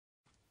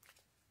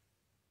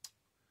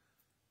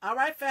All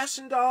right,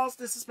 Fashion Dolls,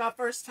 this is my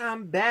first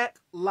time back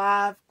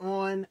live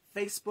on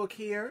Facebook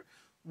here.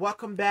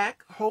 Welcome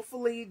back.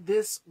 Hopefully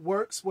this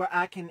works where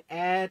I can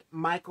add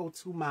Michael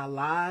to my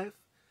live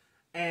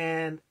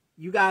and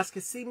you guys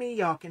can see me,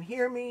 y'all can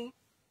hear me.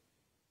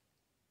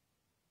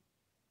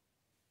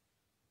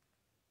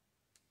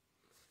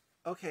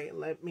 Okay,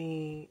 let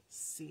me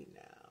see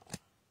now.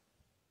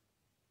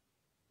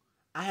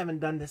 I haven't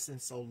done this in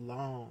so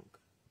long.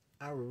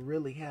 I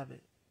really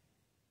haven't.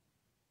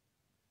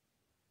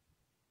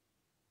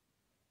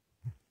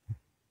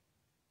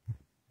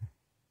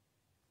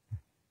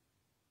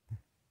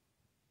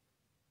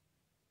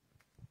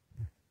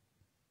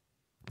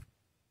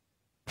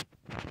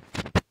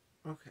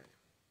 Okay.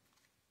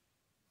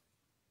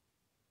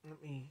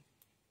 Let me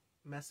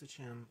message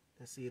him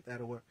and see if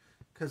that'll work.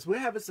 Because we're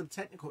having some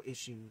technical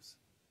issues.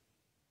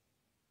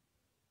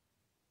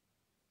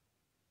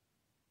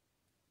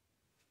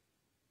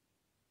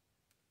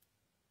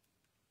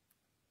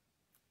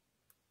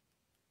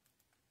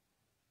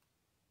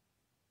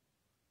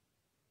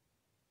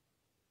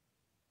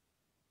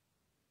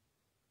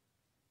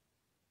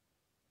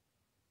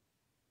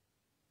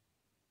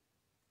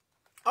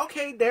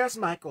 Okay, there's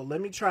Michael.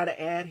 Let me try to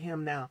add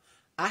him now.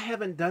 I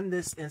haven't done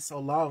this in so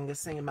long. It's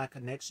saying my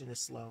connection is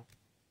slow.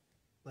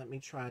 Let me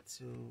try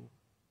to...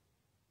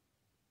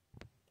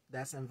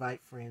 That's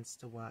invite friends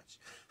to watch.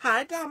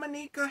 Hi,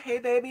 Dominica. Hey,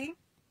 baby.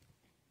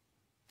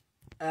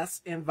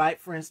 That's invite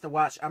friends to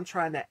watch. I'm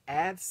trying to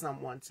add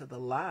someone to the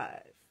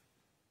live.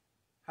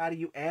 How do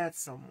you add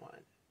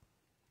someone?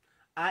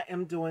 I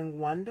am doing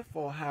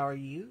wonderful. How are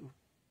you?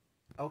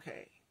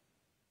 Okay.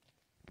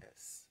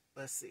 Yes.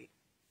 Let's see.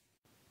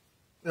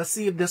 Let's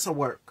see if this will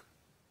work.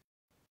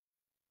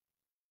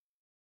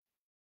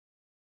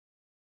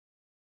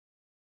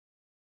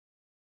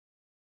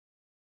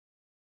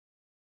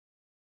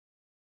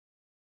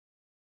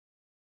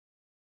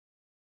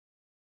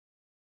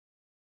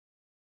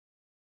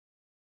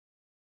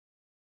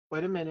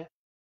 Wait a minute.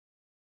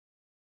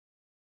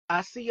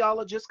 I see y'all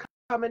are just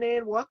coming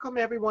in. Welcome,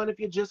 everyone, if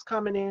you're just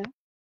coming in.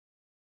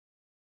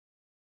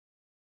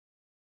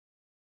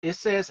 It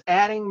says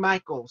adding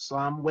Michael, so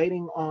I'm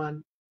waiting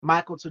on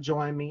Michael to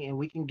join me and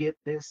we can get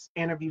this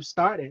interview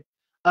started.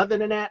 Other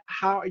than that,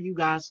 how are you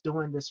guys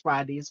doing this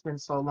Friday? It's been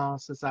so long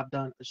since I've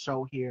done a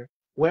show here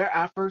where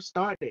I first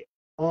started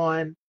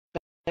on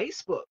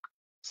Facebook.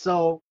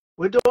 So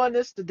we're doing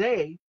this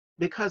today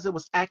because it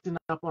was acting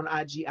up on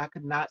IG. I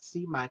could not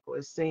see Michael.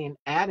 It's saying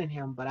adding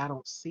him, but I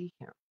don't see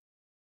him.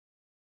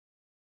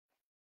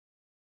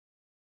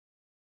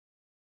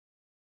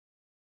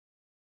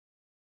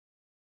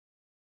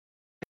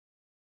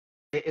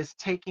 It is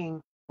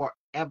taking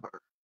forever.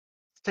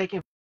 It's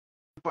taking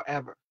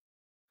forever.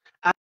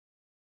 I,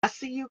 I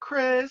see you,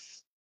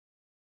 Chris.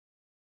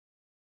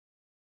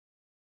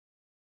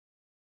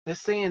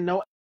 It's saying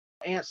no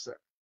answer.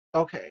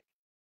 Okay,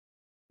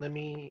 let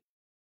me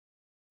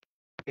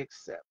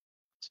accept.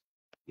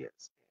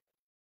 Yes.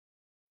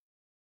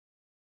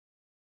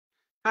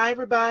 Hi,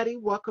 everybody.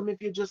 Welcome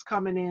if you're just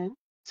coming in.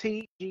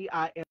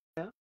 TGIF.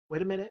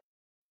 Wait a minute.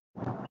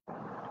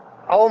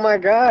 Oh my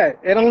God,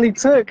 it only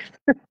took,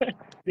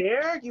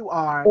 There you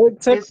are.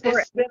 it took It's been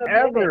a minute.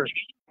 forever.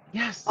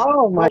 Yes.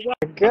 Oh my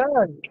Well,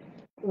 God.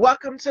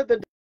 welcome to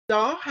the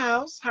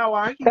dollhouse. How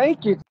are you?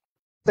 Thank you.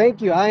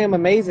 Thank you. I am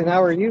amazing.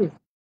 How are you?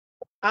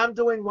 I'm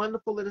doing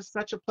wonderful. It is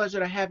such a pleasure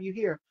to have you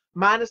here.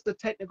 Minus the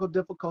technical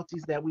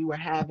difficulties that we were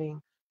having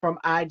from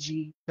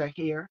IG to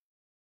here.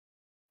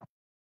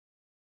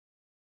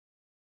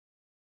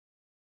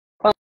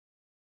 Oh,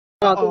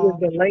 I think it's Uh-oh.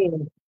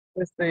 delaying.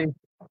 Let's see.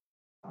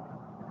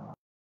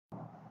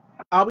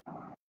 Are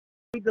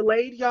we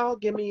delayed, y'all?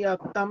 Give me a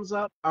thumbs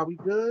up. Are we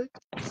good?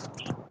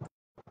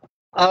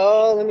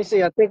 Oh, let me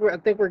see. I think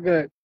we're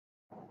good.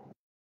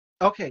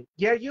 Okay.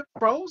 Yeah, you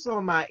froze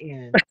on my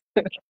end.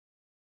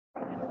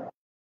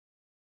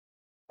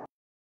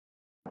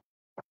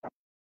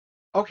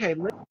 Okay,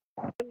 let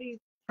me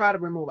try to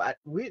remove it.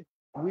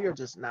 We are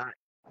just not.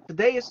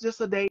 Today is just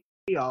a day,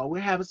 y'all. We're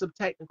having some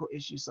technical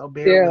issues, so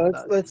bear Yeah, with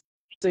let's us.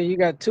 see. You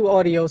got two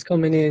audios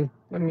coming in.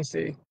 Let me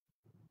see.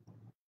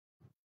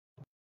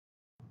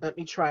 Let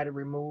me try to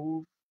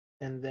remove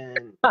and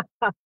then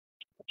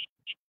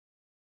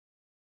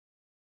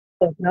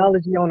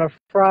Technology on a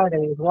Friday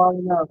is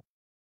wilding up.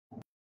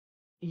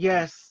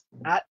 yes,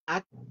 I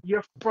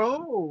you're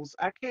froze.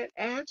 I can't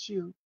add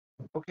you.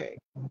 Okay.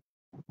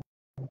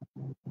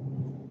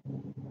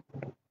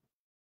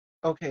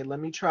 Okay, let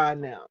me try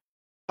now.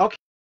 Okay,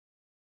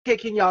 okay,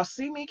 can y'all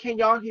see me? Can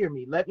y'all hear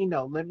me? Let me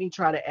know. Let me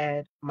try to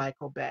add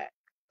Michael back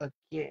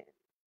again.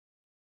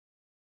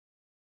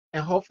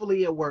 And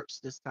hopefully it works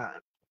this time.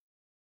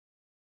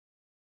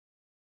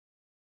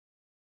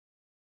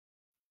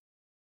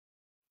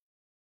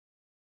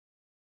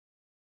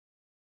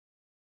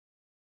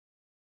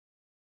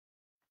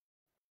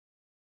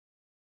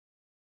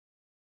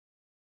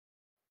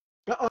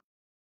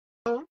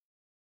 Uh-oh.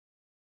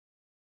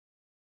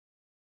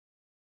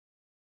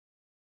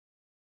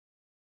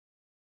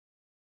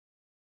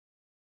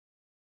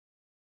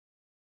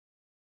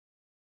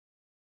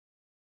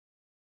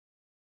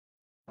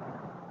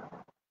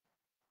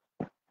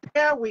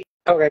 There we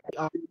Okay.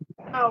 are.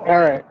 Now All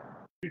right.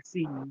 I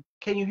see you.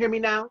 Can you hear me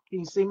now? Can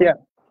you see Yeah. me?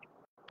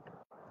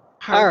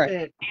 All right.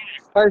 Perfect.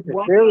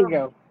 Perfect. There we Welcome.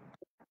 go.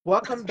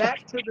 Welcome back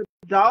to the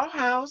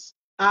dollhouse.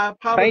 I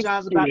Thank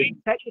apologize about you. the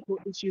technical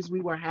issues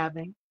we were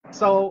having.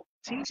 So,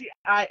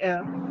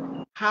 TGIF,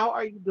 how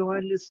are you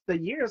doing? The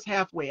year is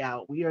halfway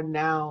out. We are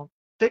now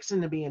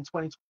fixing to be in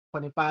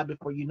 2025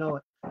 before you know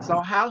it. So,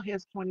 how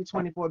has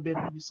 2024 been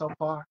for you so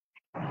far?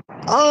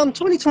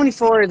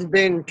 2024 has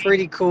been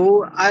pretty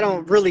cool. I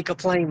don't really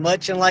complain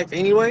much in life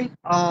anyway.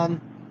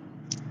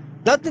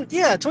 Nothing.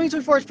 Yeah,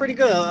 2024 is pretty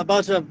good. A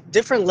bunch of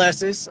different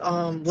lessons.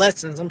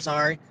 I'm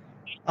sorry.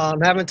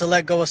 Having to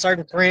let go of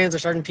certain friends or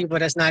certain people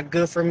that's not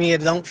good for me.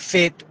 It don't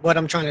fit what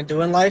I'm trying to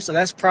do in life. So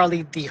that's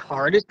probably the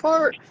hardest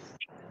part.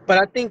 But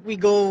I think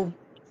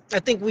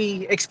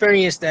we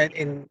experience that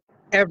in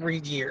every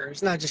year.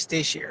 It's not just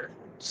this year.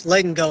 Just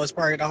letting go is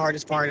probably the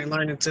hardest part and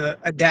learning to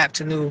adapt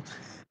to new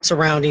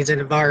surroundings and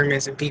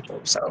environments and people.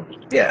 So,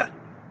 yeah.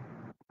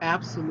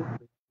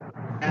 Absolutely.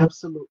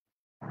 Absolutely.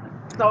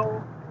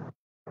 So,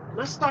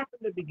 let's start from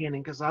the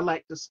beginning because I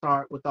like to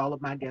start with all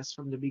of my guests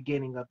from the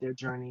beginning of their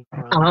journey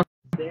from Uh-huh.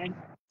 then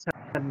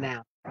to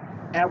now.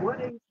 At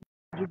what age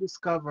did you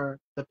discover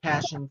the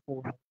passion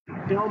for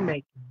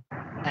filmmaking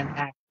and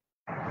acting?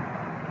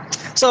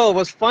 So it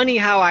was funny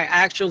how I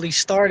actually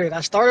started.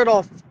 I started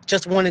off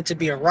just wanting to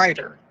be a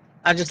writer.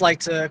 I just like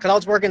to, because I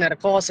was working at a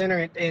call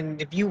center,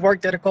 and if you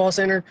worked at a call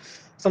center,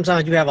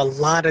 sometimes you have a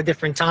lot of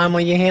different time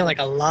on your hand, like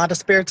a lot of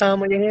spare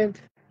time on your hand.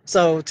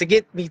 So to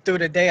get me through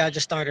the day, I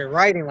just started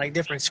writing like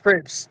different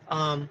scripts.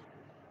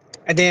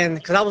 And then,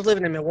 because I was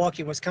living in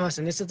Milwaukee,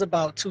 Wisconsin, this is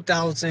about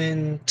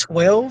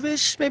 2012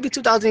 ish, maybe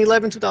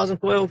 2011,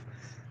 2012.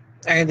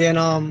 And then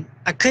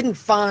I couldn't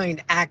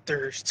find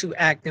actors to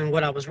act in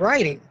what I was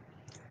writing.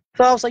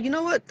 So I was like, you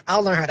know what?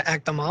 I'll learn how to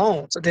act on my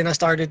own. So then I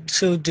started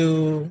to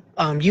do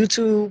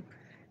YouTube,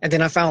 and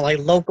then I found like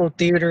local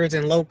theaters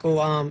and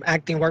local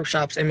acting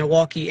workshops in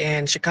Milwaukee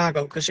and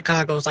Chicago, because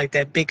Chicago is like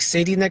that big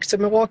city next to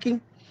Milwaukee.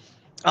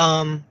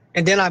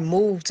 And then I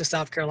moved to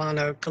South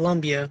Carolina,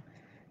 Columbia,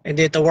 and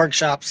did the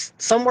workshops,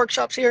 some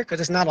workshops here, because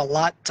it's not a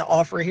lot to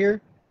offer here.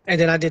 And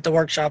then I did the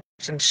workshops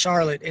in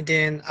Charlotte, and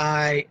then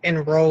I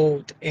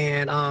enrolled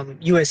in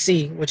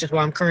USC, which is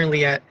where I'm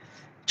currently at,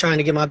 trying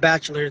to get my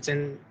bachelor's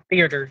in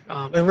theater.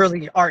 It's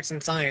really arts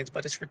and science,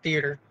 but it's for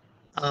theater.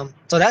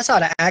 So that's how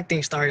the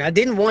acting started. I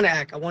didn't want to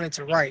act; I wanted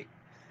to write.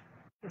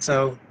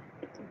 So,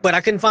 but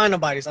I couldn't find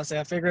nobody, so I said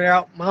I figured it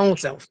out my own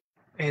self.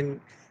 And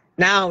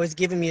now it's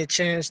giving me a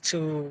chance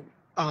to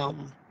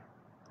um,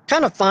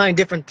 kind of find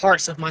different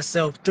parts of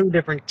myself through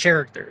different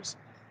characters.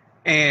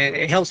 And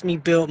it helps me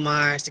build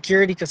my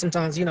security because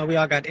sometimes, we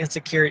all got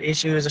insecure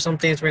issues or some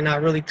things we're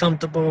not really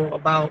comfortable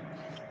about.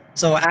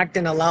 So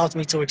acting allows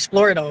me to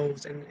explore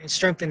those and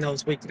strengthen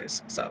those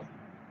weaknesses. So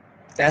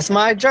that's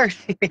my journey.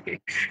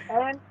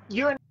 And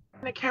you're in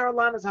the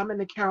Carolinas. I'm in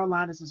the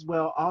Carolinas as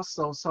well,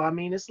 also. So, I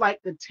mean, it's like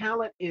the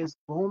talent is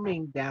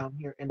booming down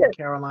here in the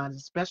Carolinas,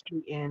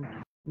 especially in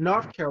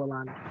North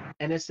Carolina.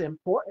 And it's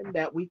important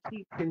that we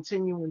keep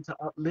continuing to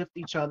uplift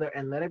each other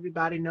and let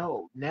everybody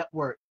know,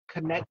 network,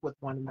 connect with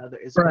one another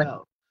as Right,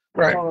 well.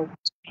 right. So,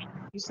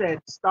 you said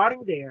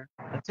starting there,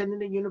 attending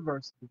the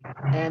university,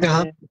 and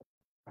Uh-huh. then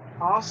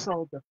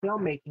also the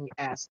filmmaking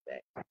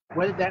aspect.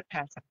 Where did that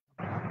passion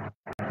come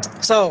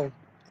from? So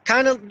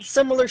kind of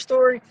similar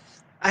story.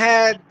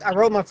 I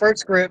wrote my first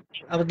script.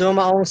 I was doing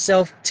my own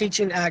self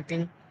teaching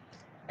acting,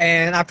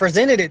 and I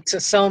presented it to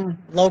some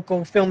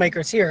local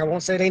filmmakers here. I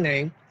won't say their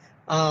name.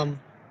 Um,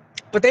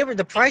 but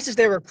the prices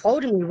they were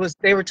quoting me was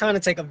they were trying to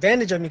take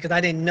advantage of me because I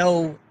didn't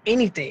know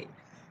anything.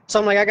 So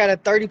I'm like, I got a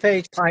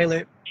 30-page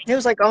pilot. It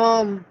was like,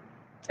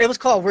 it was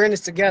called We're in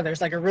This Together.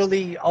 It's like a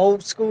really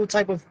old school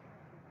type of,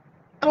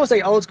 I don't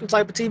say old school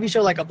type of TV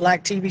show, like a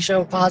black TV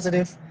show,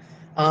 positive.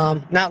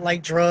 Not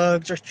like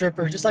drugs or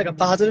strippers, just like a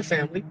positive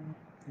family.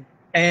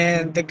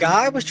 And the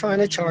guy was trying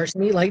to charge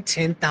me like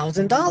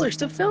 $10,000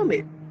 to film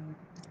it.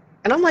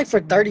 And I'm like, for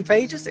 30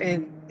 pages?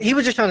 And he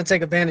was just trying to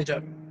take advantage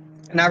of me.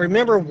 And I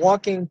remember or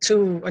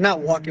not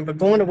walking, but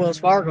going to Wells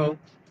Fargo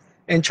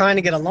and trying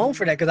to get a loan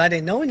for that because I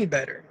didn't know any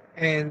better.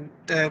 And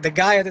the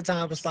guy at the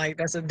time was like,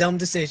 that's a dumb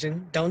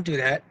decision. Don't do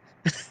that.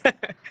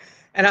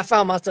 And I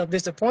found myself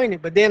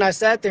disappointed. But then I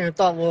sat there and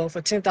thought, well,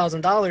 for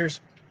 $10,000,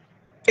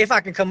 if I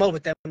can come up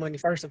with that money,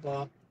 first of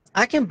all,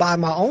 I can buy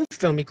my own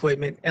film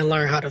equipment and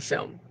learn how to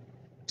film.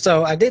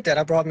 So I did that.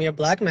 I brought me a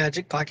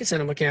Blackmagic Pocket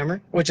Cinema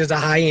camera, which is a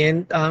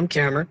high-end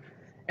camera,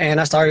 and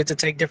I started to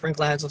take different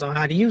classes on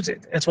how to use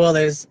it, as well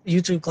as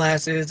YouTube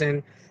classes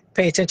and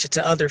pay attention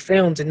to other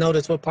films and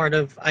notice what part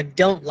of I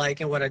don't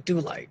like and what I do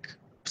like.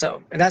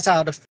 So, and that's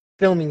how the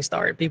filming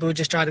started. People would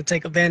just try to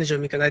take advantage of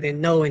me because I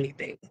didn't know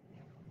anything.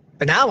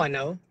 But now I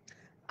know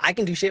I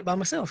can do shit by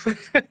myself.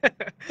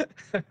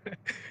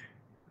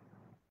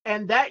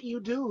 And that you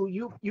do.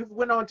 You've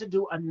went on to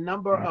do a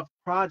number of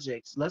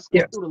projects. Let's go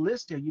Yes. through the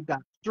list here. You've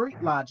got Street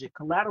Logic,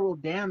 Collateral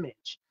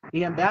Damage,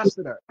 The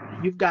Ambassador.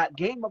 You've got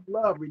Game of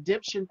Love,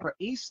 Redemption for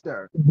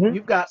Easter. Mhm.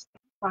 You've got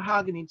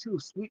Mahogany too,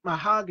 Sweet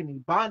Mahogany,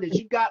 Bondage.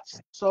 You've got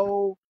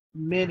so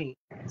Many.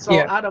 So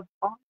Yeah. out of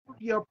all of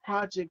your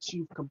projects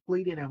you've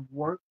completed and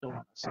worked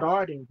on,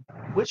 starting,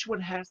 which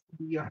one has to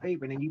be your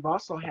favorite? And you've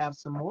also have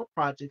some more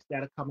projects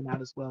that are coming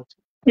out as well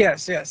too.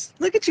 Yes, yes.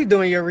 Look at you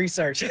doing your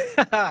research.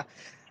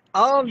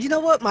 You know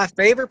what my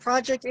favorite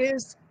project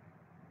is?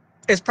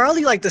 It's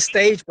probably like the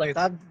stage plays.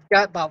 I've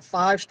got about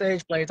 5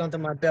 stage plays under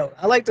my belt.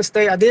 I like the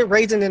stage. I did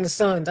Raisin in the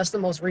Sun. That's the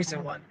most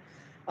recent one.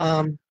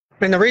 Um,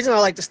 and the reason I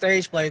like the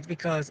stage plays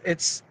because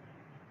it's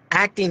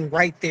acting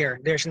right there.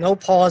 There's no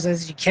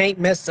pauses. You can't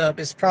mess up.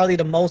 It's probably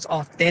the most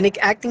authentic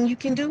acting you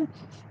can do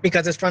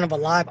because it's in front of a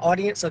live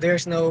audience. So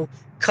there's no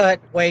cut.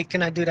 Wait,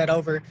 can I do that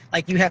over?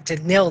 Like you have to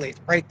nail it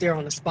right there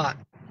on the spot.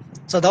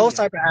 So Oh those yeah,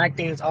 type of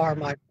actings are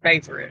my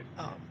favorite.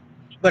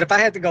 But if I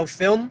had to go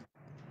film,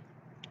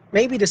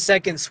 maybe the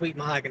second Sweet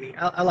Mahogany.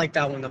 I like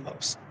that one the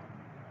most.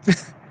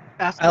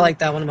 I like absolutely.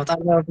 that one the most. I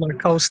love my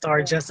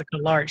co-star Jessica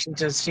Lark.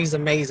 She's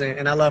amazing,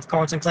 and I love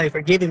Carlton Clay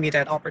for giving me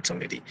that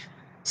opportunity.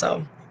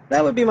 So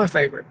that would be my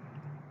favorite.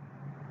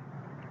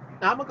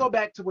 Now I'm gonna go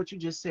back to what you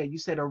just said. You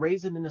said a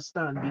raisin in the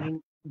sun,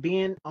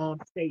 being on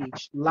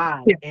stage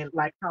live, Yeah. and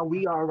like how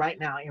we are right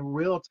now in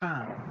real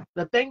time.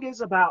 The thing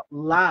is about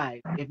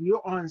live, if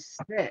you're on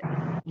set,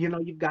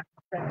 you've got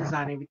set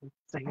design, everything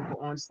the same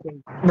for on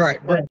stage. Right.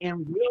 But Right.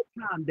 in real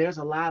time, there's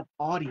a live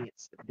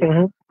audience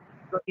there. Hmm.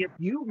 So if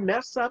you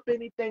mess up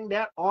anything,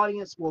 that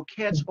audience will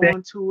catch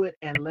on to it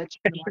and let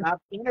you know. And I've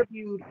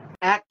interviewed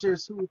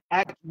actors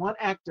one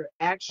actor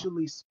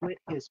actually split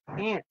his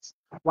pants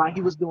while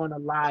he was doing a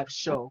live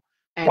show.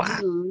 And he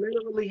Wow.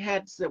 literally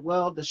had said,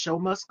 well, the show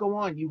must go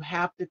on. You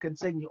have to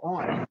continue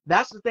on.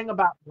 That's the thing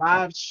about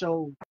live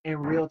shows in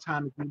real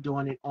time if you're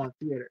doing it on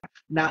theater.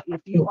 Now,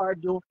 if you are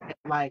doing it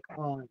like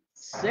on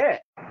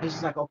set, it's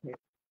just like, okay,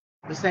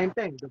 the same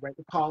thing.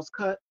 Director calls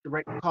cut,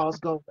 director calls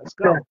go, let's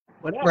Right. go.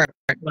 Whatever Right.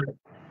 Right.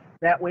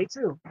 that way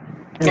too.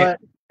 Yeah. But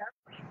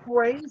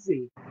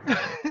crazy.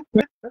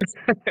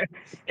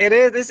 It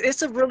is.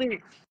 It's a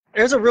really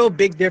there's a real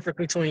big difference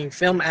between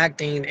film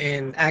acting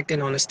and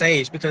acting on the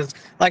stage because,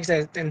 like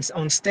I said,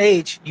 on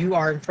stage you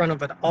are in front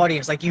of an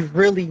audience. Like you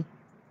really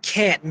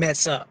can't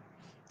mess up,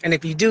 and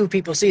if you do,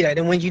 people see that.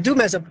 And when you do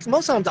mess up,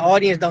 most times the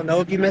audience don't know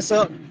if you mess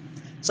up,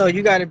 so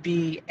you got to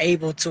be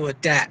able to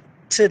adapt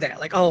to that.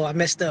 Like, oh, I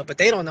messed up, but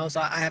they don't know,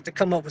 so I have to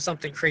come up with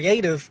something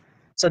creative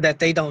so that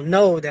they don't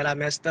know that I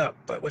messed up.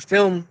 But with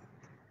film,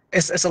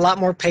 it's a lot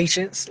more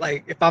patience.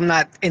 Like if I'm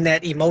not in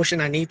that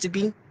emotion I need to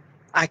be,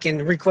 I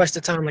can request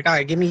a time. Like, all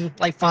right, give me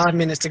like 5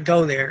 minutes to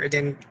go there, and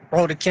then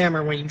roll the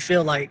camera when you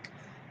feel like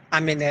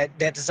I'm in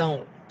that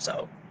zone.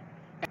 So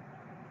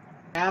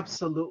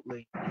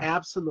Absolutely.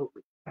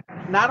 Absolutely.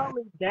 Not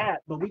only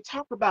that, but we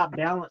talk about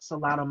balance a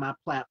lot on my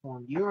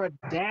platform. You're a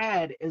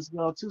dad as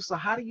well too. So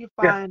how do you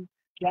yeah, find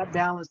that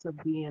balance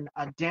of being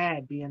a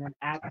dad, being an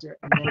actor,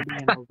 and then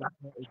being a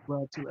writer as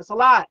well too? It's a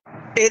lot.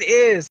 it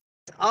is.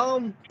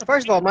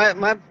 First of all,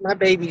 my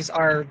babies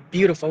are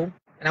beautiful,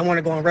 and I want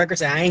to go on record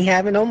say I ain't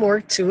having no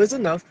more. Two is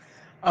enough.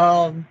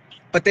 Um,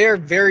 but they're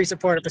very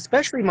supportive,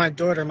 especially my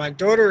daughter. My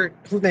daughter,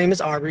 whose name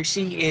is Aubrey,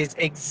 she is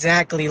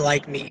exactly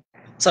like me.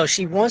 So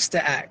she wants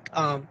to act.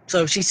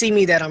 So if she see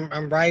me that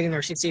I'm writing,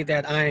 or she see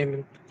that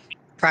I'm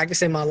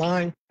practicing my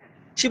line,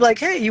 she'd be like,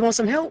 "Hey, you want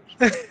some help?"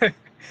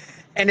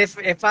 And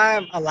if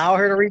I allow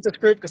her to read the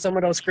script, because some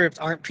of those scripts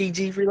aren't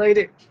PG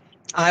related,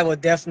 I will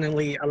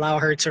definitely allow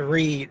her to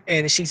read.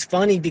 And she's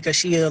funny because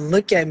she'll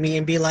look at me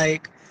and be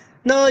like,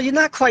 "No, you're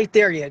not quite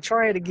there yet.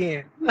 Try it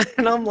again."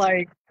 And I'm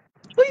like,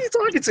 "Who are you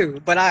talking to?"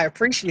 But I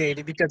appreciate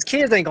it because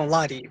kids ain't gonna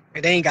lie to you.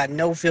 And they ain't got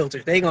no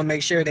filters. They gonna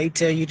make sure they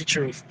tell you the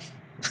truth.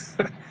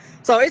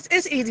 So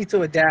it's easy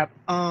to adapt.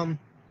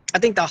 I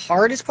think the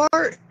hardest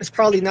part is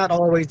probably not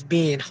always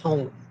being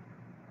home.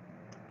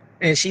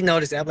 And she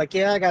noticed that. I'm like,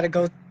 yeah, I gotta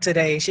go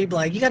today. She'd be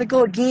like, you gotta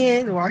go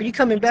again, or are you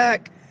coming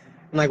back?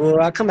 I'm like,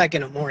 well, I'll come back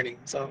in the morning.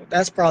 So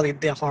that's probably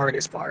the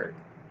hardest part.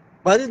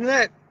 But other than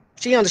that,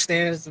 she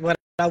understands what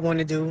I want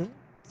to do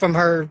from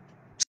her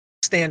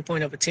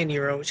standpoint of a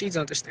 10-year-old. She's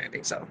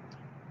understanding. So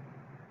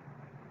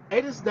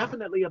It is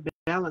definitely a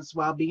balance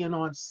while being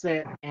on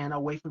set and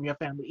away from your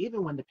family,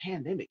 even when the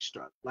pandemic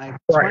struck. Like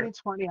right,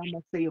 2020, I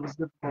must say it was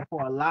difficult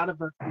for a lot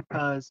of us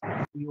because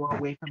we were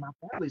away from our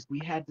families.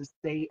 We had to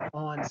stay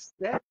on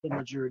set the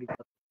majority of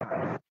the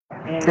time.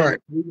 And right,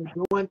 we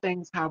were doing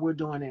things how we're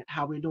doing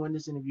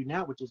this interview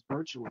now, which is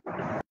virtually.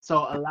 So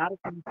a lot of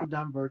things were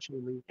done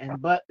virtually.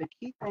 But the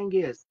key thing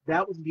is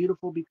that was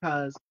beautiful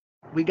because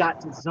we got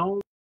to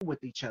zone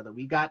with each other.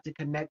 We got to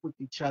connect with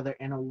each other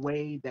in a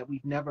way that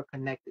we've never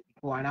connected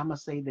before. And I'm gonna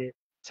say that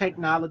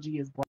technology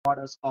has brought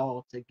us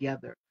all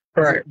together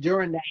right,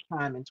 during that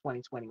time in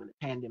 2020 when the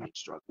pandemic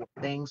struck, when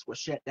things were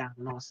shut down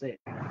and on set.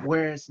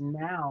 Whereas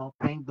now,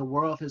 the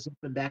world has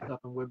opened back up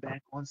and we're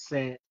back on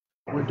set.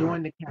 We're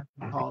doing the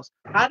casting calls.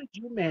 How did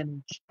you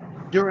manage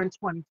during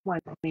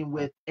 2020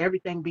 with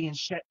everything being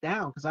shut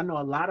down? Because I know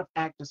a lot of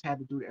actors had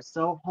to do their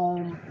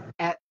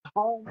at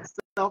home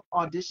self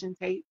audition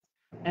tapes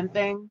and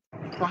things.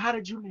 So how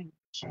did you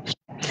manage?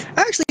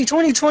 Actually,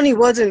 2020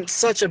 wasn't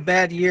such a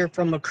bad year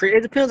from a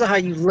it depends on how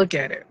you look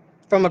at it.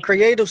 From a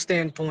creative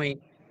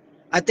standpoint,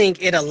 I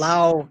think it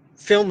allowed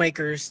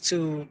filmmakers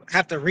to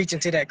have to reach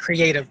into that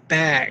creative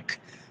bag.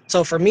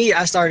 So for me,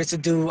 I started to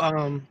do. I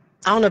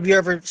don't know if you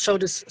ever saw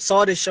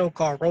this show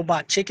called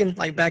Robot Chicken,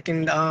 like back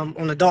in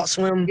on Adult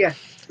Swim. Yeah.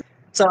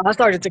 So I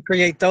started to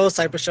create those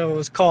type of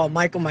shows called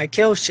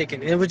Michael's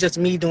Chicken. It was just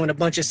me doing a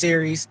bunch of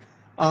series.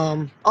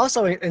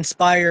 Also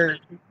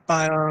inspired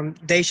by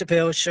Dave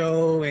Chappelle's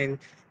show and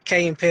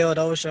Kay and Peele,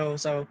 those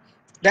shows. So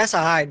that's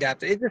how I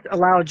adapted. It just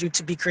allowed you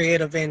to be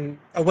creative in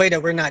a way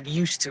that we're not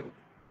used to.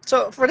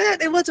 So for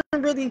that, it wasn't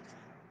really.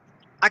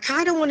 I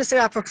kind of want to say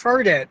I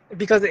prefer that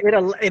because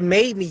it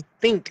made me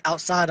think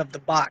outside of the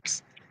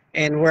box.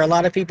 And where a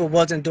lot of people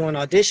wasn't doing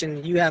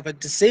audition, you have a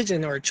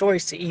decision or a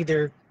choice to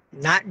either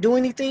not do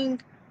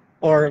anything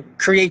or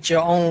create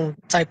your own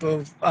type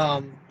of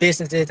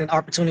businesses and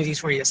opportunities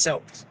for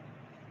yourself,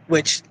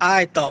 which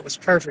I thought was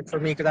perfect for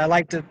me because I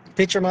like to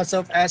picture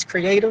myself as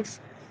creative.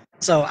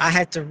 So I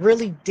had to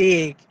really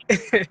dig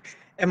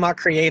in my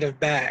creative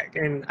bag.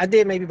 And I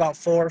did maybe about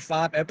 4 or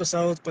 5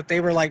 episodes, but they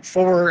were like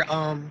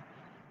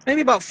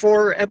maybe about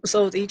 4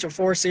 episodes each or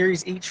 4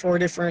 series each, 4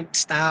 different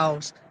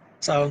styles.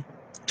 So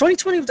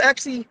 2020 was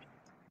actually,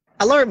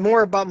 I learned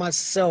more about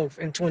myself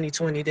in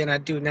 2020 than I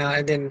do now.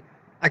 And then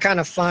I kind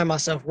of find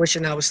myself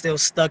wishing I was still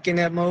stuck in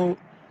that mode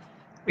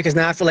because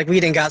now I feel like we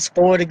didn't got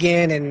spoiled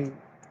again and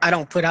I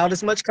don't put out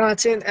as much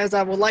content as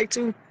I would like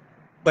to.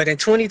 But in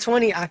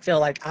 2020, I feel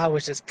like I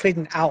was just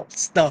putting out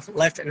stuff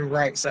left and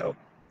right. So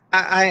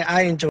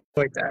I enjoyed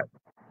that.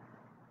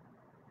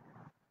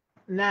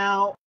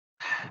 Now,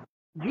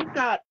 you've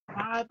got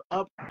 5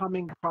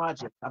 upcoming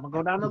projects. I'm gonna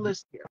go down the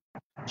list here.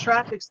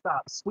 Traffic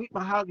Stop, Sweet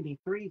Mahogany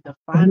 3, The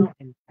Mhm, Final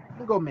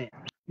Entanglement,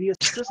 The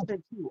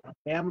Assistant 2, A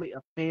Family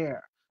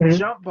Affair, mhm.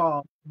 Jump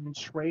Ball, and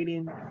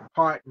Trading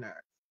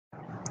Partner.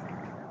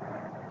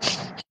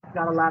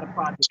 Got a lot of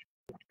projects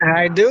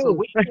I now. So do.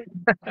 which one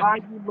are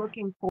you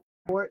looking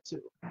forward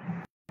to?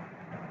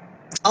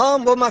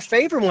 Well, my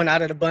favorite one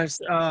out of the bunch,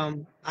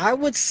 I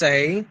would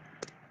say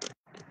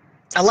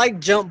I like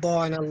Jump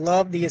Ball and I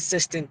love The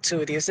Assistant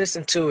too. The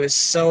Assistant 2 is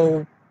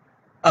so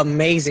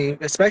amazing,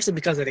 especially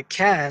because of the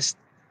cast.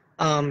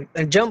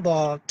 And Jump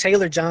Ball,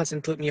 Taylor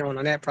Johnson put me on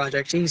that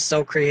project. She's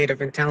so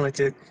creative and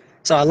talented.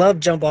 So I love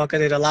Jump Ball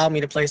because it allowed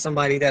me to play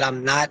somebody that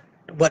I'm not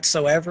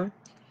whatsoever.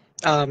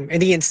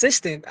 And The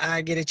Insistent,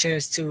 I get a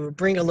chance to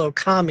bring a little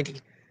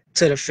comedy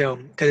to the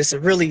film because it's a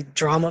really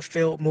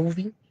drama-filled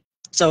movie.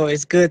 So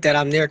it's good that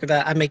I'm there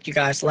because I make you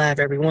guys laugh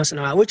every once in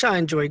a while, which I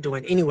enjoy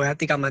doing anyway. I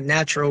think I'm a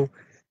natural,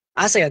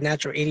 I say a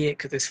natural idiot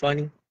because it's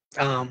funny.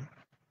 Um,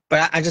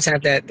 but I just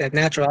have that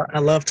natural. I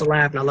love to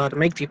laugh and I love to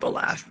make people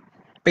laugh.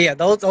 But yeah,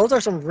 those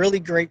are some really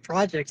great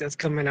projects that's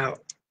coming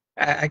out.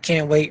 I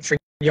can't wait for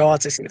y'all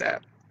to see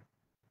that.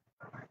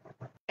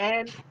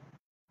 And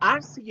I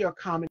see your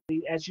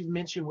comedy, as you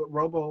mentioned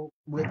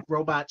with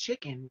Robot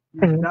Chicken.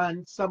 You've Mhm.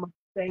 done some of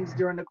the things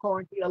during the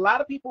quarantine. A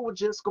lot of people were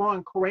just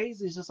going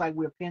crazy. It's just like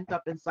we're pent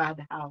up inside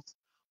the house.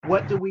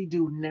 What do we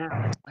do now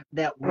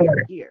that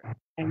we're here?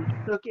 And you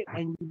took it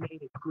and you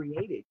made it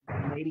creative.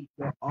 You made it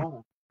your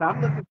own. So I'm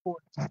looking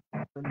forward to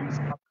seeing these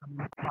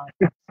upcoming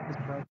projects as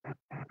well.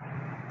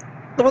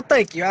 Well,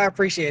 thank you. I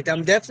appreciate that.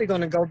 I'm definitely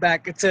going to go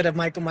back to the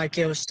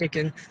Michael's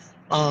chicken.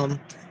 Um,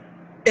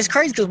 it's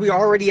crazy because we're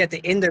already at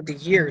the end of the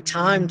year.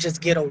 Time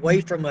just get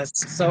away from us.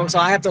 So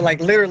I have to like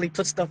literally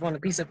put stuff on a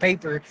piece of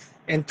paper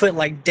and put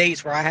like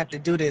dates where I have to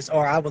do this,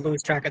 or I would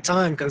lose track of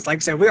time. Because like I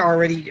said, we're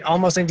already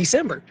almost in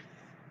December,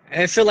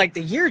 and I feel like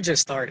the year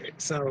just started.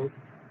 So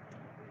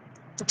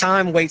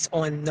time waits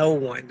on no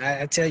one.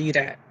 I tell you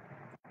that.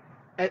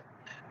 At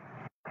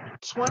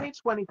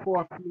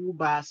 2024 flew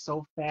by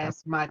so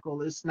fast,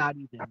 Michael. It's not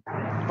even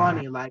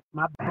funny. Like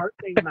my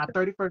birthday, my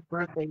 31st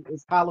birthday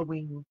is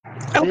Halloween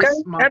Okay.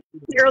 this month.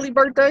 Happy early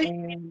birthday.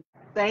 And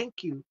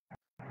thank you.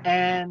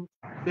 And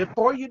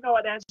before you know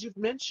it, as you've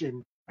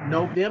mentioned,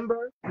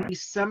 November,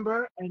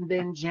 December, and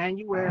then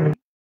January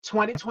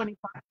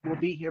 2025 will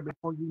be here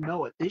before you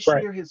know it. This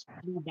Right. year has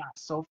flew by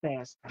so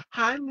fast.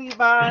 Hi,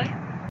 Levi.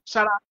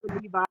 Shout out to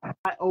Levi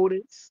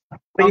Otis.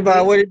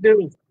 Levi, what it Amazing.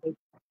 do?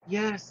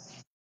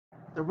 Yes,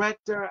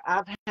 director.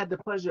 I've had the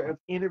pleasure of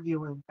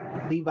interviewing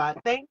Levi.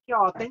 Thank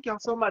y'all. Thank y'all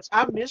so much.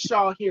 I miss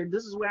y'all here.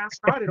 This is where I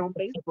started on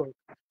Facebook.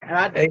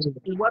 And Hey,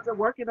 it wasn't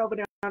working over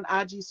there on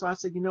IG. So I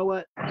said, you know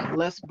what?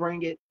 Let's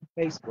bring it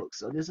to Facebook.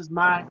 So this is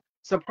my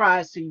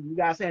surprise to you. You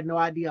guys had no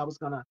idea I was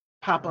gonna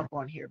pop up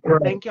on here. But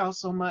right. thank y'all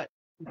so much,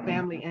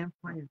 family and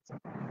friends.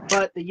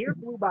 But the year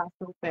flew by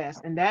so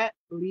fast, and that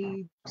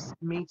leads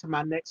me to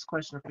my next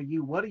question for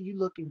you. What are you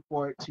looking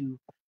forward to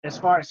as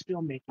far as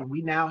filmmaking?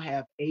 We now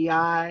have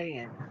AI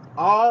and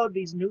all of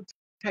these new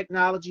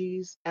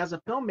technologies. As a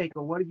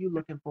filmmaker, what are you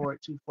looking forward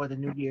to for the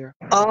new year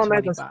of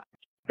As 25?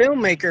 a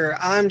filmmaker,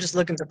 I'm just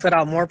looking to put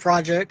out more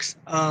projects.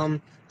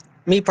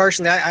 Me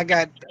personally, I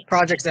got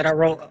projects that I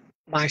wrote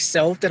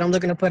myself that I'm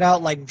looking to put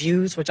out, like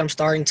Views, which I'm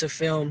starting to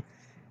film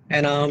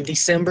in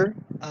December.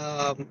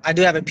 I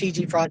do have a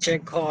PG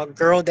project called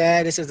Girl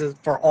Dad. This is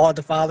for all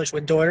the fathers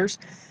with daughters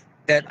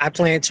that I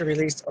plan to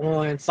release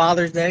on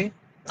Father's Day.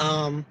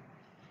 Um,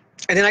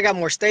 And then I got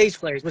more stage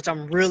plays, which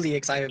I'm really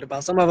excited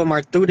about. Some of them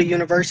are through the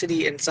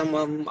university, and some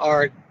of them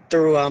are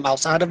through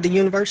outside of the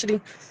university.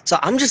 So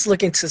I'm just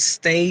looking to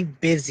stay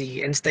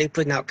busy and stay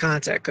putting out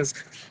content because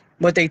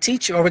what they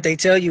teach you or what they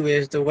tell you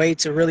is the way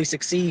to really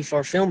succeed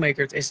for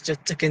filmmakers is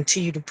just to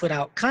continue to put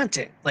out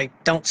content. Like,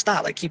 don't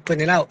stop. Like, keep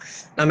putting it out.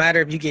 No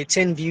matter if you get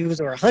 10 views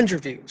or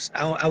 100 views,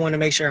 I want to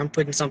make sure I'm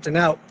putting something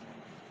out.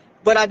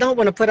 But I don't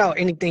want to put out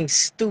anything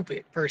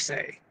stupid per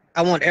se.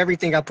 I want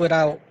everything I put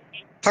out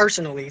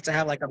personally to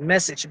have like a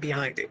message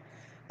behind it.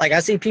 Like, I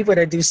see people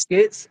that do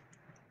skits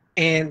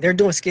and they're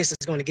doing skits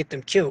that's going to get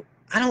them killed.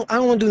 I don't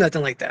want to do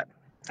nothing like that.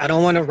 I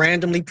don't want to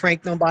randomly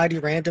prank nobody,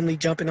 randomly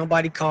jump in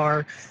nobody's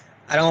car.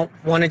 I don't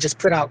want to just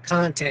put out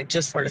content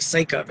just for the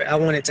sake of it. I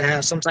want it to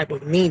have some type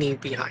of meaning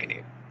behind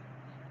it.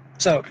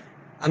 So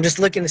I'm just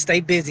looking to stay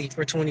busy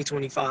for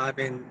 2025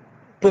 and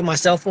put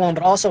myself on,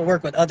 but also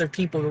work with other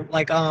people.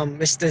 Like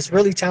it's this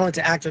really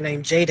talented actor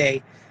named J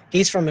Day.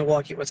 He's from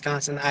Milwaukee,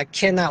 Wisconsin. I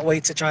cannot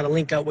wait to try to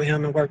link up with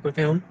him and work with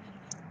him.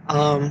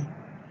 Um,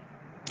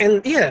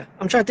 and yeah,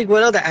 I'm trying to think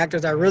what other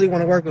actors I really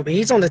want to work with, but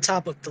he's on the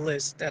top of the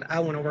list that I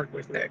want to work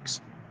with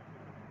next.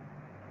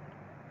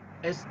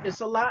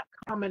 It's a lot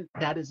coming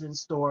that is in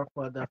store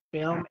for the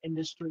film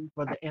industry,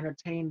 for the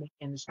entertainment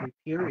industry,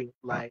 period.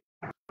 Like,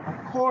 of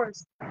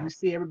course, you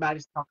see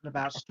everybody's talking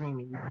about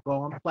streaming. You can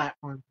go on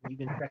platforms and you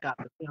can check out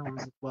the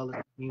films as well as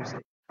the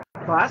music.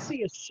 So I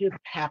see a shift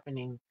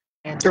happening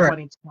in Right,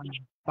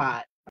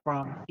 2025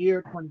 from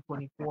here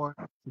 2024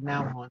 to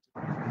now on to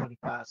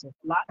 2025. So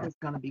a lot that's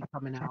going to be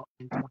coming out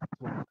in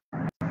 2025.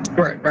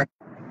 right, right,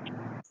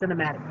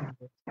 Cinematic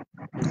universe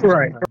is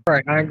right, concerned.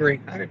 right. I agree.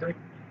 I agree.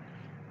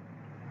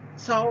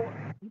 So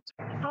you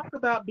talk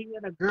about being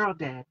a girl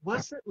dad.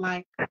 What's it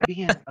like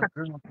being a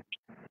girl?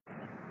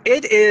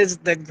 It is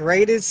the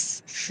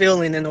greatest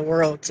feeling in the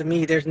world to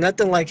me. There's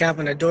nothing like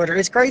having a daughter.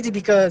 It's crazy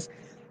because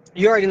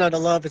you already know the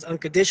love is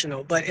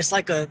unconditional, but it's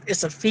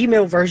a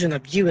female version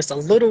of you. It's a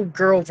little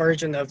girl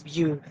version of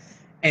you.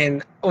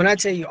 And when I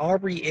tell you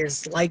Aubrey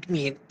is like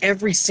me in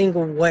every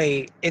single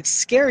way, it's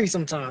scary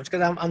sometimes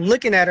because I'm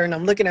looking at her and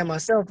I'm looking at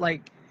myself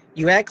like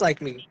you act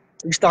like me.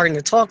 You're starting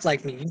to talk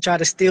like me. You try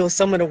to steal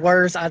some of the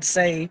words I'd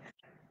say,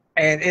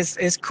 and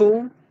it's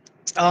cool.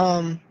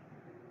 Um,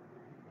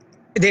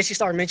 then she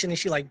started mentioning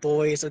she like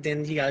boys, so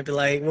then you gotta be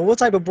like, well, what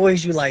type of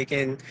boys you like,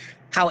 and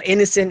how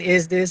innocent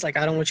is this? Like,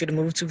 I don't want you to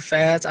move too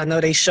fast. I know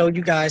they show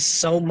you guys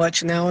so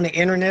much now on the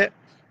internet,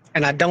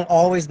 and I don't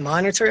always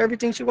monitor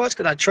everything she watches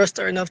because I trust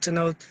her enough to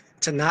know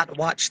to not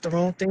watch the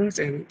wrong things.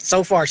 And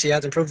so far, she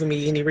hasn't proven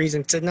me any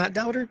reason to not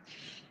doubt her.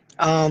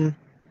 Um,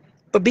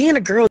 but being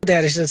a girl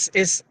dad is just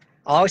it's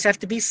I always have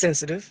to be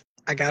sensitive.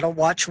 I gotta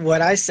watch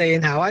what I say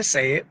and how I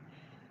say it.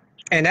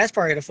 And that's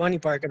probably the funny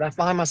part because I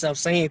find myself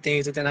saying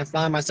things and then I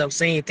find myself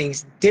saying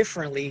things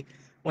differently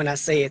when I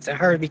say it to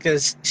her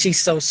because she's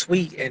so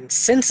sweet and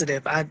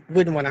sensitive. I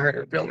wouldn't want to hurt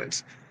her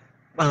feelings.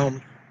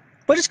 Um,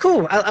 but it's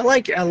cool. I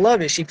like it. I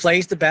love it. She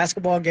plays the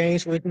basketball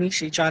games with me.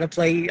 She try to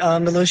play the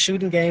little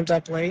shooting games I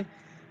play.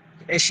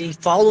 And she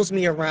follows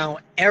me around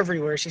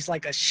everywhere. She's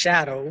like a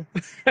shadow.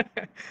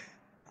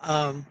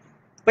 um,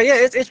 but yeah,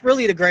 it's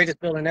really the greatest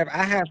feeling ever.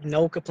 I have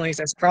no complaints.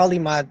 That's probably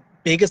my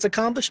biggest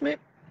accomplishment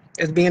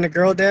is being a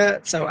girl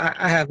dad. So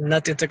I have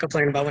nothing to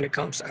complain about when it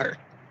comes to her.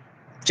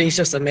 She's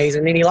just Mm,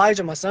 amazing. And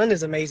Elijah, my son,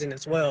 is amazing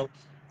as well.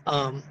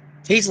 Um,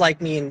 he's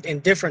like me in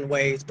different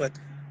ways, but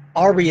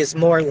Ari is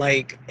more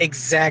like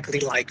exactly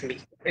like me.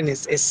 And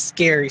it's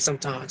scary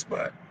sometimes,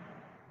 but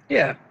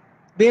yeah,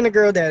 being a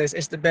girl dad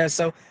is the best.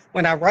 So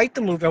when I write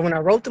the movie, or when I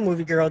wrote the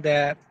movie Girl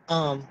Dad,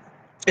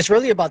 it's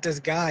really about this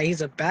guy.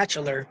 He's a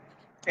bachelor,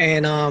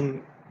 and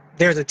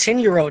there's a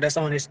 10-year-old that's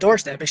on his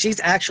doorstep, and she's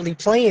actually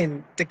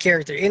playing the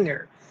character in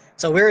there.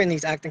 So we're in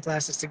these acting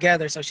classes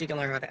together, so she can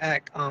learn how to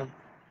act.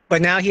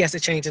 But now he has to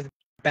change his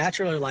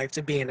bachelor life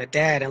to being a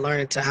dad and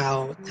learn to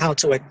how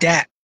to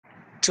adapt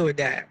to a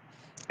dad.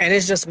 And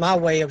it's just my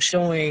way of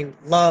showing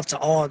love to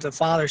all the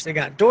fathers that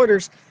got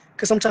daughters.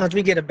 Because sometimes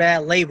we get a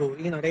bad label.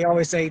 You know, they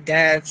always say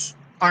dads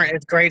aren't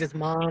as great as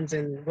moms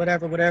and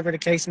whatever the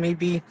case may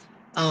be.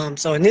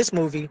 So in this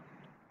movie,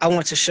 I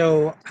want to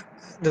show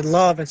the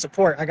love and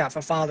support I got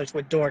for fathers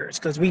with daughters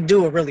because we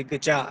do a really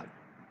good job.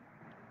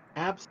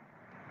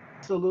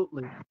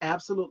 absolutely,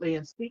 absolutely.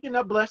 And speaking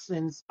of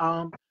blessings,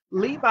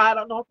 Levi, I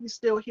don't know if he's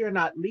still here or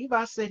not.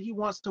 Levi said he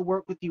wants to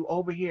work with you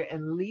over here,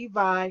 and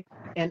Levi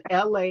and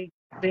LA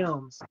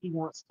Films, he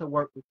wants to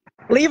work with you.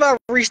 Levi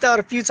reached out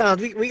a few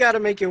times. We got to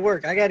make it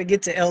work. I got to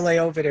get to LA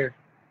over there.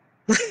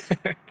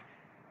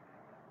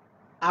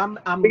 I'm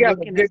We got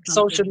a looking at good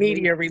something social here,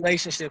 media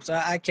relationship, so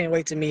I can't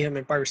wait to meet him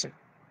in person.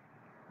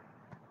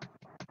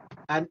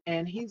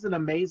 and he's an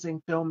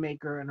amazing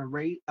filmmaker and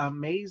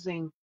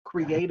amazing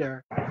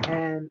creator.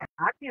 And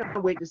I can't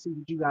wait to see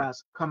what you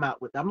guys come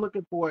out with. I'm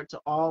looking forward to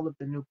all of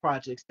the new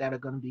projects that are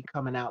going to be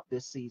coming out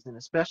this season,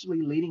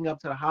 especially leading up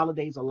to the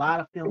holidays. A lot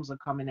of films are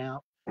coming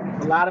out.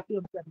 There's a lot of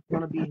films that are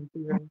going to be in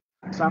theaters.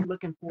 So I'm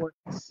looking forward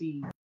to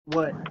see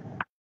what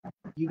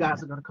you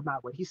guys are going to come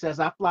out with. He says,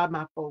 I fly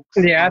my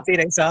folks Yeah, I out. see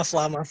they saw I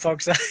fly my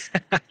folks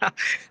out.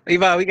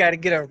 Levi, we got to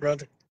get up,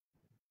 brother.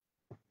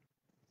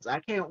 I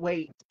can't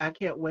wait. I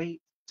can't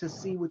wait to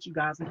see what you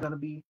guys are going to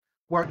be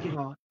working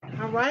on.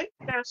 All right,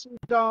 Fashion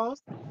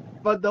Dolls.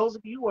 For those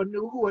of you who are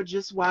new, who are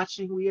just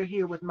watching, we are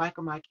here with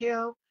Michael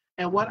Michael.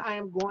 And what I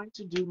am going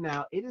to do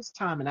now, it is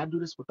time, and I do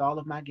this with all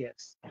of my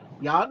guests.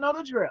 Y'all know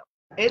the drill.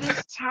 It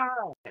is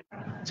time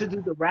to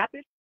do the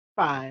rapid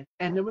five,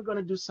 and then we're going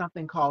to do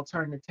something called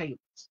turn the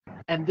tables.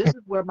 And this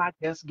is where my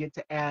guests get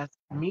to ask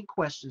me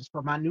questions.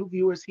 For my new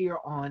viewers here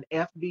on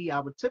FB, I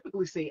would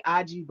typically say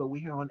IG, but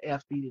we're here on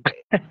FB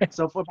today.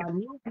 So for my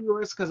new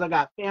viewers, because I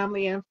got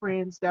family and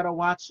friends that are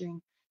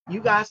watching,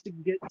 you guys to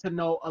get to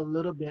know a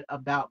little bit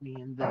about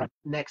me in the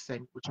next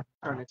segment, which is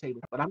turn the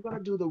tables. But I'm going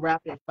to do the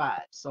rapid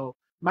five. So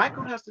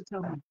Michael has to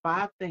tell me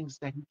five things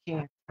that he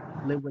can't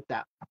live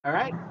without. All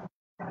right?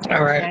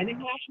 All right. And it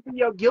has to be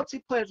your guilty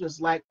pleasures.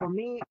 Like for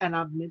me, and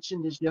I've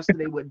mentioned this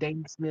yesterday with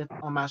Dana Smith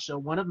on my show,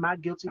 one of my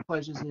guilty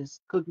pleasures is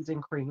cookies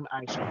and cream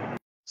ice cream.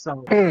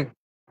 So, Mm.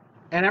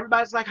 and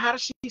everybody's like, how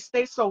does she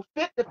stay so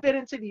fit to fit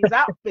into these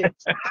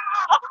outfits?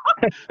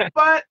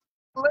 But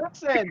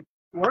listen,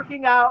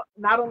 working out,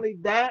 not only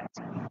that,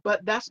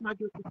 but that's my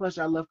guilty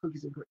pleasure. I love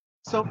cookies and cream.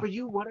 So for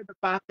you, what are the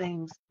five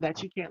things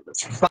that you can't live?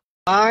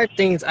 Five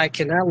things I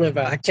cannot live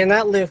out. I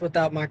cannot live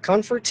without my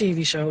comfort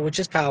TV show, which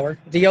is Power,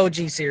 the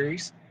OG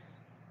series.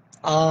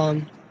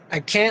 Um, I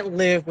can't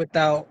live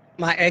without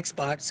my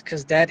Xbox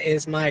because that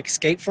is my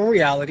escape from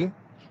reality.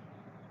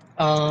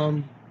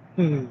 Um,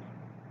 hmm.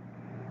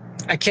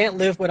 I can't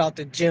live without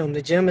the gym.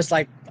 The gym is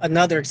like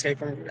another escape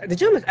from. The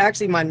gym is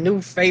actually my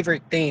new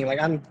favorite thing. Like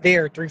I'm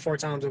there 3, 4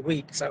 times a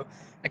week, so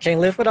I can't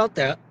live without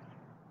that.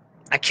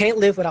 I can't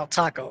live without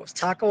tacos.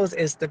 Tacos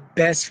is the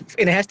best,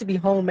 and it has to be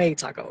homemade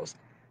tacos.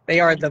 They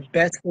are Home. the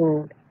best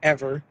food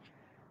ever.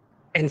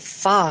 And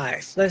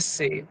five, let's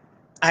see,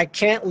 I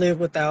can't live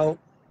without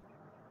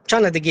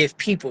trying not to give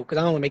people because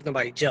I don't want to make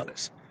nobody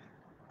jealous.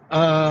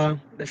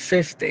 The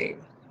fifth thing,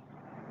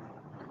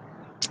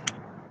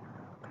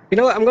 you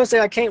know what? I'm gonna say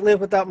I can't live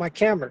without my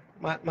camera,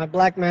 my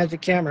Black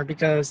Magic camera,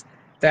 because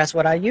that's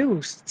what I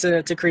use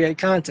to create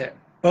content.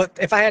 But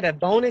if I had a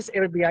bonus, it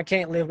would be I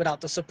can't live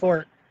without the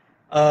support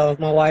of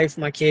my wife,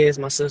 my kids,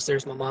 my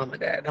sisters, my mom, and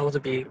dad. Those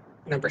would be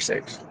number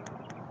six.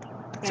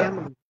 So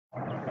Family.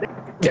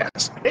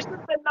 yes. This has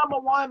been number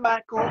one,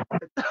 Michael.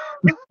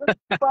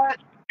 But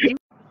you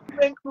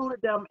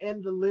included them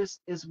in the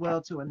list as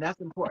well too, and that's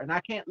important.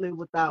 I can't live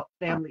without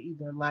family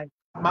either. Like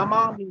my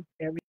mom means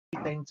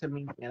everything to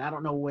me, and I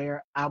don't know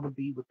where I would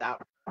be without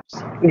her.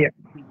 So Yeah,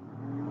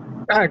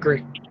 I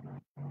agree.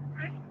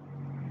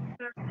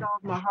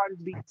 my heart is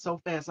beating so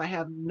fast. I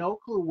have no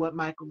clue what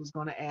Michael is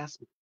going to ask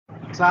me.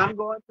 So I'm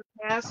going to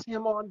pass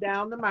him on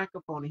down the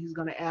microphone, and he's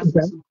going to ask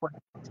me Okay. some questions.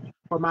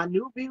 For my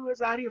new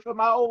viewers out here, for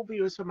my old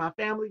viewers, for my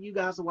family, you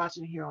guys are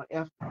watching here on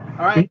F.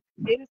 All right,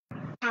 it is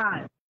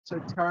time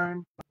to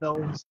turn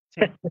those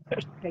tables.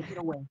 Take it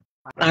away.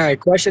 All right.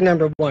 Question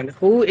number one: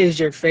 who is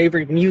your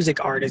favorite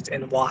music artist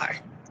and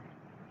why?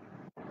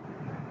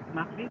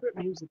 My favorite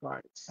music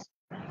artist.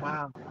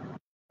 Wow.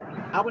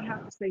 I would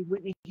have to say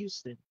Whitney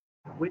Houston.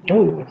 Whitney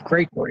Oh, Houston,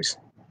 great voice.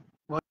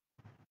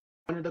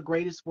 one of the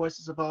greatest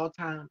voices of all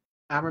time.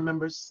 I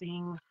remember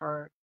seeing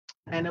her,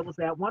 and it was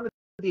at one of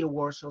the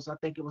award shows. I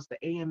think it was the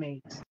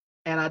AMAs,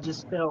 and I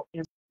just fell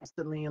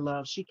instantly in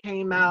love. She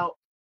came out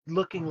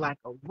looking like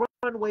a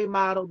runway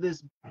model,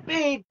 this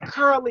big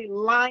curly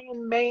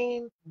lion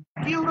mane,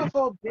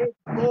 beautiful big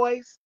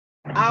voice.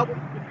 I was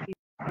just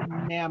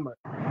enamored,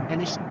 and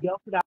then she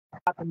belted out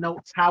the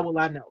notes. How will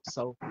I know?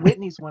 So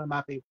Whitney's one of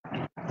my favorite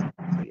artists.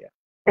 So yeah.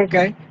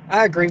 Okay,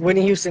 I agree.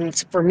 Whitney Houston,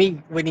 for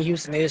me, Whitney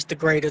Houston is the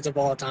greatest of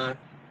all time.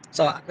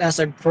 So that's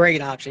a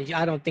great option.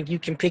 I don't think you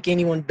can pick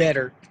anyone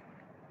better.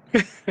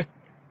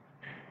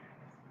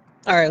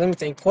 All right, let me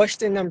think.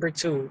 Question number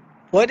two: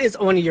 what is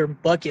on your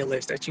bucket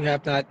list that you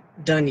have not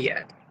done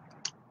yet?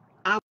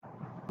 I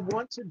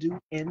want to do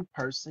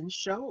in-person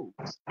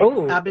shows.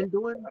 Oh, I've been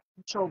doing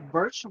the show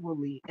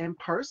virtually in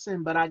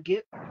person, but I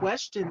get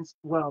questions,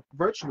 well,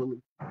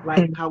 virtually,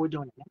 like how we're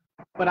doing it now.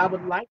 But I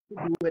would like to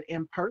do it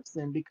in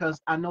person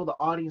because I know the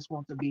audience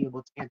wants to be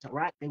able to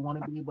interact. They want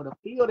to be able to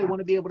feel, they want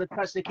to be able to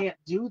touch. They can't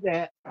do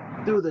that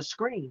through the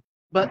screen,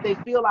 but they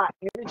feel our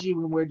energy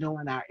when we're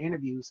doing our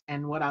interviews.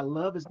 And what I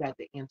love is that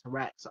they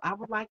interact. So I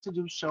would like to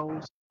do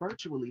shows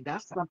virtually.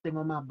 That's something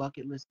on my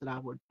bucket list that I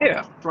would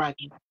yeah. strike.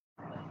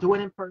 Do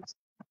it in person.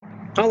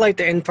 I like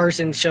the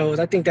in-person shows.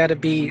 I think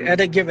that'd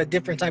give a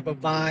different type of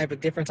vibe, a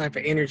different type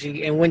of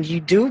energy. And when you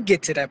do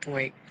get to that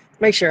point,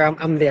 make sure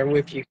I'm there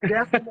with you.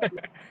 Definitely.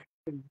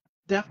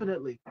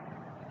 Definitely.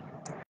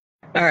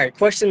 All right,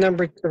 question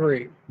number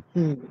three.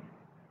 Hmm.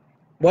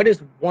 What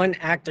is one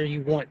actor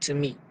you want to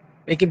meet?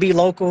 It can be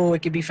local,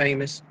 it can be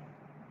famous.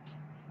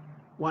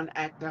 One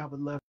actor I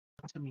would love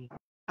to meet.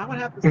 I would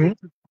have to Hmm. say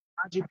to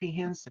Taraji P.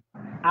 Henson.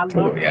 I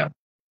love Oh yeah.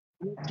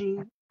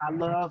 energy. I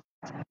love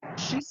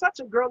she's such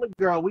a girly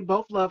girl. We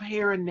both love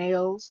hair and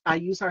nails. I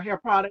use her hair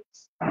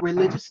products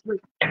religiously.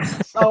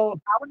 So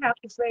I would have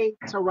to say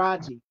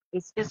Taraji.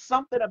 It's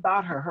something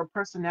about her, her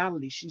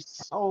personality. She's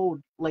so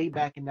laid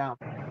back and down.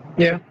 So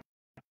Yeah.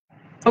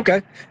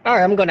 Okay. All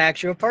right, I'm going to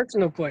ask you a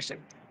personal question.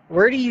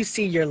 where do you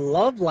see your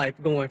love life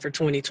going for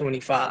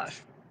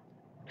 2025?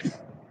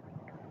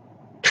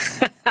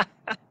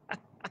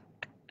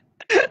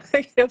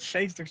 Your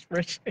face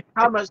expression.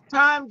 How much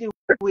time do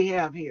we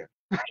have here?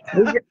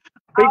 We get,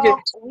 we get,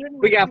 We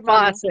need we to see got my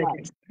five love life.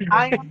 seconds.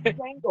 I am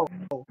single.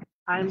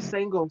 I'm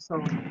single.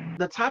 So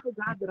the type of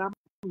guy that I'm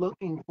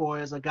looking for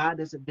is a guy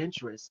that's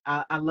adventurous.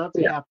 I love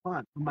to Yeah, have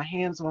fun. I'm a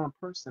hands-on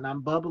person.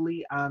 I'm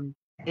bubbly. I'm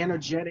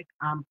energetic.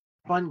 I'm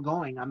fun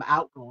going. I'm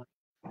outgoing.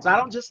 So I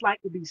don't just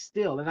like to be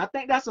still. And I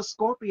think that's a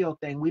Scorpio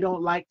thing. We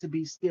don't like to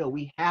be still.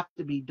 We have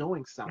to be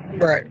doing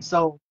something. right.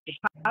 So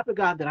the type of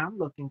guy that I'm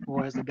looking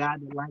for is a guy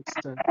that likes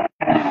to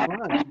have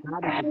fun, a guy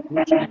that's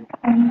adventurous,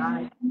 a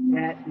guy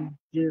that is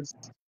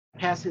just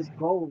has his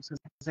goals,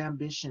 his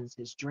ambitions,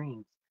 his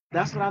dreams.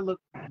 That's what I look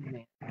for in a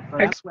man. So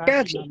I that's where I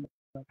see got my you.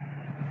 love.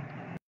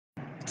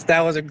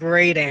 That was a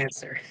great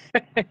answer.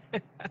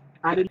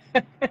 I didn't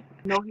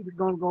know he was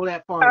gonna go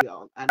that far, All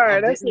y'all. I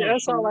right, that's didn't it. know.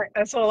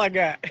 That's all I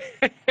got.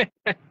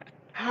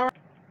 All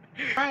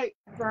right,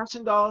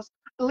 Fashion Dolls.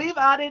 Leave,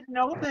 I didn't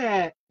know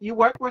that. You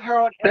work with her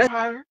on That's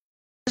Empire,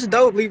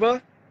 dope, Levi.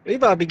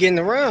 Levi be getting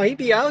around. He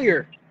be out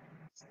here.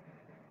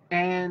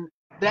 and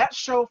that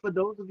show, for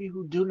those of you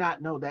who do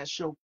not know, that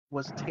show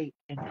was taped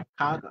in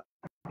Chicago.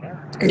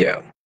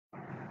 Yeah.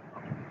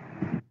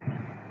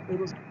 It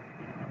was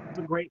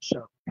a great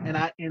show. And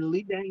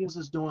Lee Daniels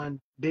is doing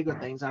bigger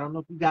things. I don't know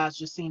if you guys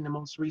just seen the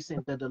most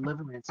recent The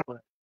Deliverance, but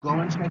go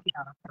and check it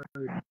out. I've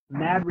heard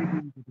mad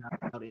reviews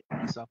about it.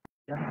 So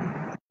definitely.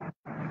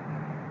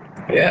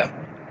 Yeah.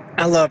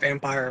 I love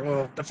Empire.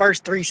 Well, the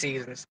first three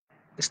seasons.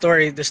 The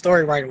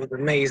story writing was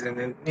amazing,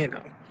 and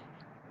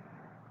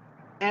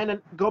And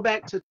then go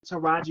back to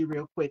Raji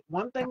real quick.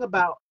 One thing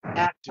about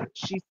actors,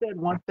 she said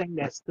one thing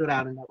that stood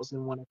out, and that was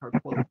in one of her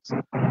quotes.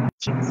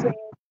 She said,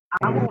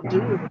 I won't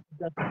do it if it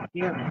doesn't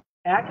scare me.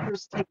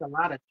 Actors take a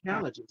lot of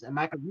challenges. And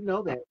Michael, you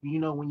know that. You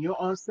know, when you're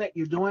on set,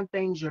 you're doing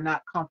things you're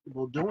not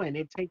comfortable doing.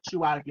 It takes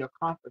you out of your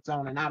comfort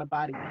zone and out of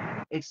body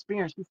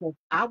experience. She says,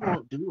 I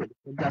won't do it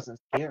if it doesn't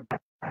scare me.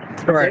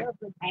 And there right, have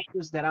been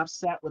actors that I've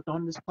sat with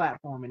on this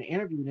platform and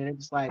interviewed, and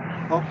it's like,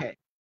 okay,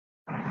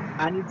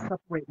 I need to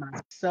separate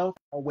myself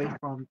away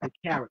from the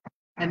character.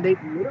 And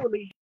they've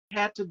literally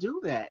had to do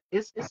that.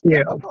 It's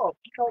yeah, difficult,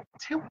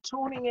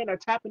 tuning in or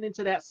tapping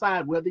into that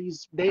side, whether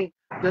the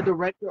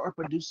director or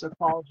producer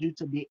calls you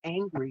to be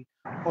angry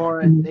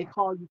or Mhm. they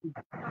call you to do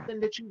something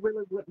that you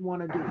really wouldn't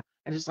want to do.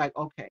 And it's like,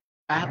 okay,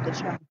 I have to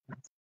challenge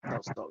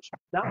myself. So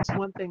that was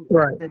one thing that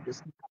right. she said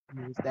this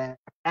is that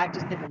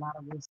actors take a lot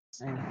of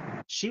risks and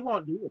she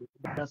won't do it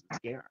if it doesn't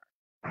scare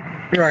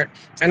Right,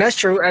 and that's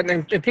true.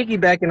 And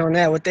piggybacking on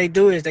that, what they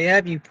do is they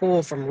have you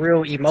pull from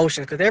real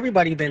emotions because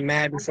everybody been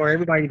mad before,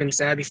 everybody been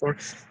sad before.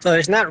 So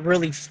it's not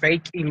really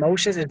fake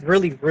emotions; it's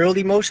really real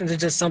emotions.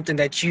 It's just something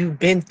that you've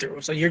been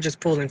through. So you're just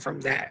pulling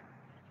from that,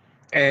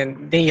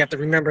 and then you have to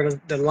remember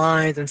the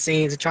lines and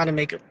scenes and try to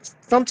make it.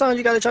 Sometimes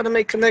you got to try to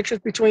make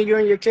connections between you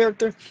and your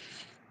character.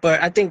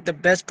 But I think the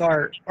best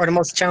part or the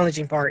most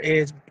challenging part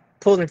is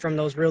pulling from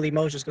those real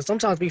emotions because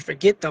sometimes we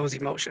forget those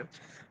emotions.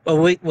 But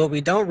what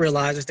we don't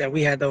realize is that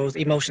we had those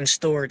emotions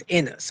stored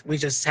in us. We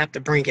just have to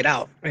bring it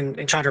out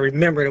and try to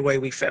remember the way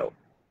we felt.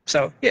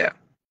 So, yeah.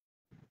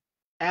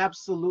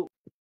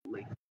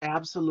 Absolutely.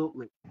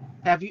 Absolutely.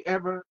 Have you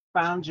ever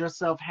found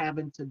yourself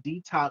having to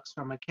detox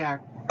from a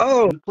character?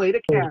 Oh, You played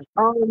a character.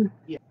 um,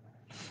 Yeah.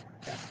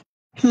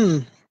 hmm.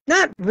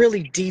 Not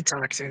really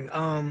detoxing.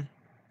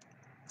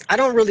 I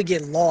don't really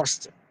get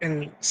lost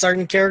in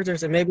certain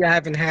characters, and maybe I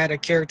haven't had a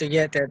character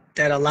yet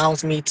that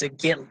allows me to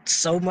get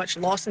so much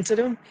lost into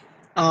them.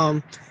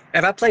 Um,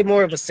 if I play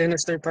more of a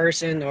sinister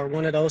person or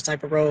one of those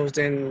type of roles,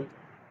 then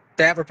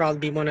that would probably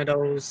be one of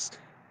those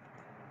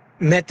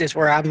methods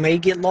where I may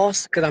get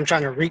lost because I'm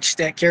trying to reach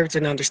that character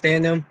and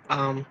understand them.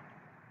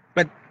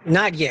 But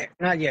not yet,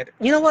 not yet.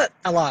 You know what?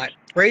 I lied.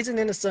 Raising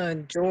in the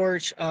Sun,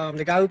 George,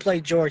 the guy who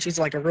played George, he's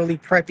like a really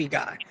preppy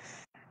guy.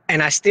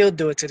 And I still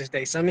do it to this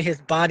day. Some of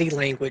his body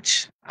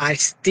language, I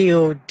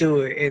still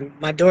do it. And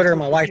my daughter and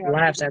With my the wife character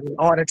laughs that at me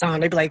all the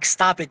time. They be like,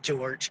 "Stop it,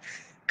 George,"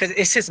 because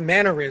it's his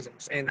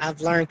mannerisms. And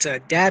I've learned to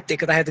adapt it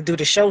because I had to do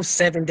the show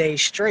 7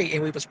 days straight,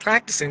 and we was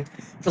practicing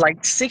for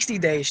like 60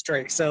 days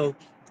straight. So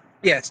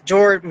yes,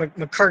 George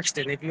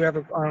McKirkston, if you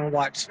ever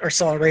watched or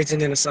saw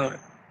Raising in the Sun,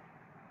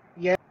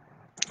 yes,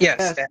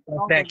 yes, yes. that's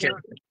Oh my that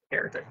God.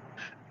 character.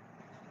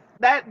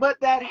 But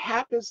that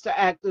happens to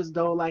actors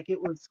though. Like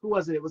it was who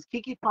was it? It was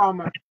Kiki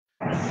Palmer.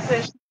 She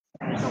said she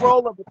did the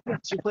role of a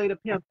pimp. She played a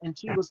pimp and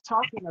she was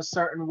talking a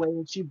certain way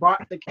and she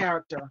brought the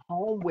character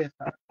home with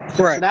her.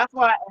 So Right, that's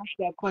why I asked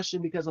that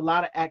question because a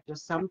lot of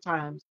actors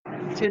sometimes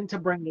tend to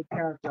bring the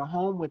character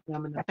home with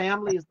them and the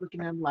family is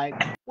looking at them like,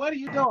 what are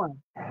you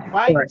doing?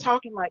 Why are you right,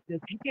 talking like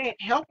this? You can't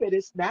help it.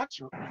 It's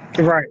natural.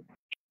 right.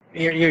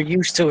 You're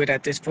used to it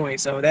at this point,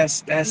 so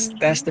that's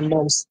Hmm. the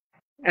most.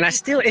 And I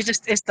still,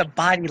 it's the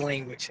body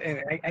language, and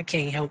I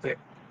can't help it.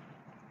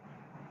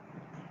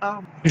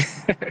 Um,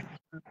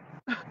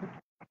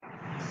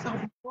 so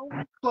before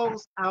we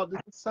close out,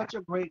 this is such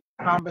a great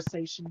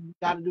conversation. We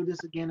got to do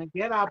this again.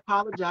 Again, I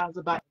apologize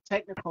about the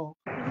technical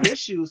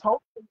issues.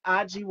 Hopefully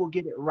IG will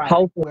get it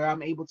right, Hopefully, where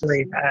I'm able to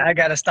see I you.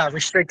 got to stop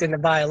restricting the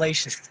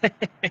violations.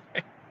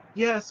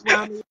 Yes, where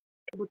I'm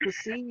able to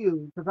see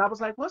you, because I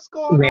was like, "What's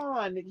going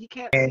on?" He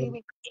can't see Man,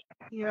 me.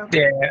 Yeah.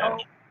 yeah,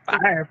 So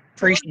I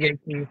before, appreciate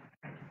you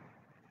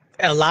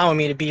allowing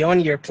me to be on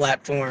your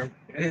platform.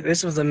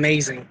 This was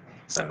amazing.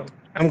 So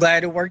I'm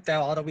glad it worked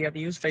out. Although we have to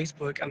use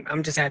Facebook,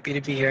 I'm just happy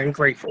to be here and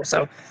grateful.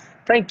 So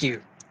thank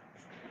you.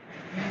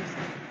 yes,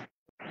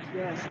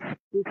 yes.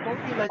 Before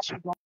we let you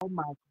go,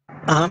 Mike,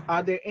 Uh huh.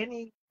 are there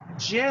any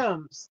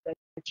gems that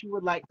you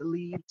would like to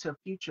leave to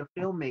future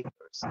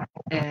filmmakers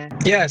and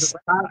Yes.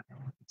 directors?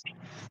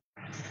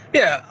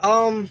 Yeah.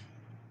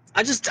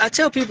 I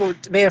tell people,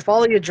 man,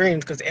 follow your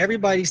dreams because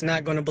everybody's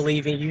not going to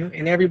believe in you,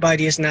 and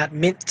everybody is not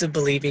meant to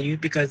believe in you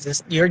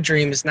because your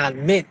dream is not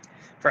meant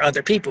for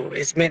other people.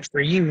 It's meant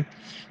for you.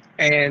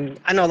 And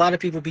I know a lot of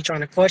people be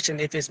trying to question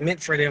if it's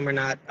meant for them or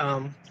not.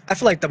 I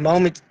feel like the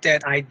moment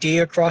that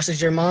idea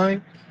crosses your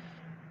mind,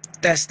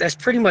 that's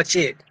pretty much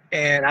it.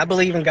 And I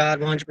believe in God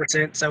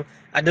 100%. So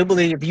I do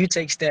believe if you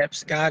take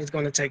steps, God is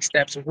going to take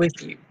steps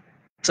with you.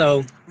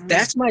 So Mm,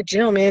 that's my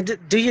gem, man.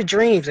 Do your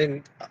dreams,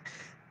 and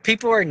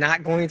people are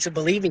not going to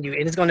believe in you,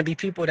 and it's going to be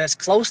people that's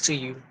close to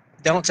you.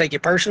 Don't take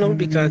it personal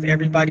because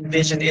everybody's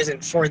vision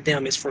isn't for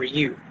them; it's for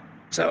you.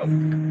 So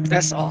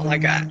that's all I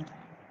got.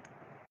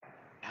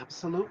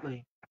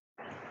 absolutely.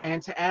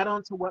 And to add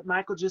on to what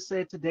Michael just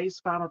said, today's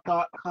final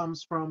thought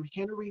comes from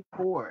Henry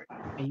Ford.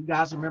 And you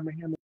guys remember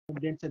him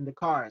inventing the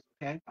cars,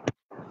 okay?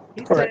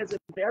 He says Correct. if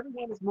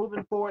everyone is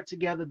moving forward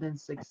together, then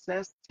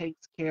success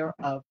takes care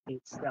of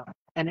itself.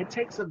 And it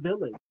takes a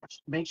village.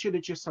 Make sure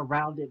that you're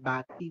surrounded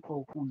by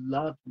people who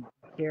love you,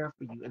 who care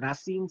for you. And I've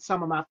seen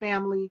some of my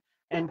family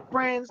and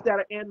friends that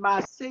are in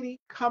my city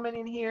coming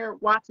in here,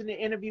 watching the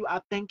interview.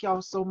 I thank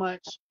y'all so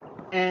much.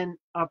 And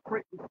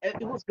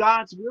it was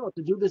God's will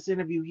to do this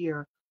interview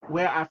here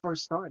where I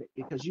first started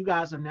because you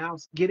guys are now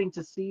getting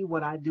to see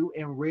what I do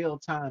in real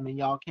time. And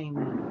y'all came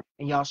in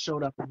and y'all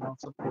showed up and y'all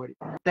supported.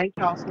 Thank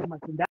y'all so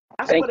much. And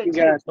that's Thank what it you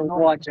takes guys in for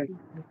order to watching. keep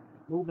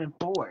moving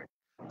forward.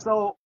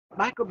 So,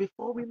 Michael,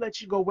 before we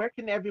let you go, where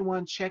can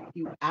everyone check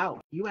you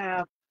out? You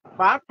have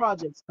 5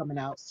 projects coming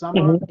out.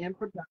 Some are Mhm. in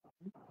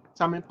production,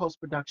 some in post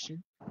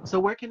production. So,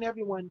 where can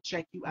everyone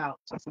check you out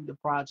to see the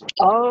project?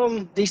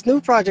 These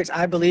new projects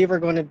I believe are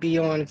going to be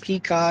on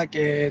Peacock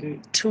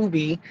and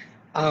Tubi.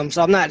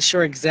 So I'm not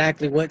sure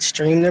exactly what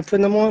stream they're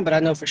putting them on, but I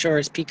know for sure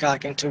it's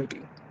Peacock and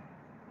Tubi.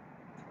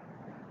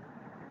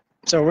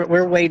 So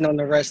we're waiting on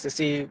the rest to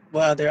see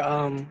what other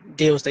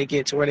deals they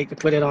get to where they can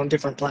put it on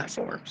different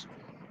platforms.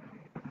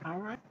 All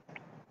right,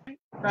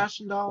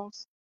 Fashion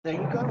Dolls. There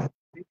you go.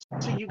 Make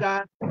sure you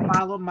guys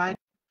follow Mike.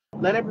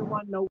 Let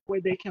everyone know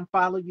where they can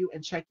follow you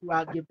and check you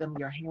out. Give them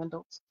your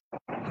handles.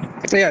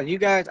 So yeah, you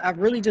guys, I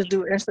really just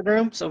do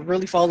Instagram. So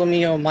really follow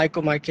me on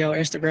Michael Michael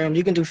Instagram.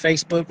 You can do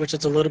Facebook, which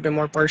is a little bit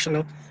more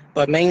personal,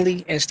 but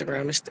mainly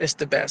Instagram. It's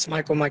the best.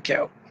 Michael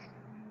Michael.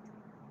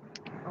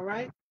 All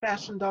right,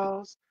 Fashion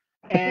Dolls.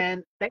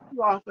 And thank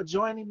you all for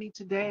joining me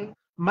today.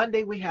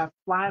 Monday, we have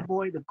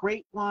Flyboy, the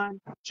great one,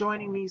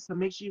 joining me. So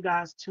make sure you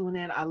guys tune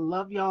in. I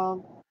love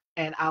y'all,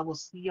 and I will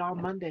see y'all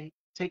Monday.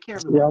 Take care,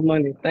 See everyone. y'all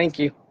Monday. Thank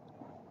you.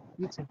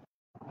 You too.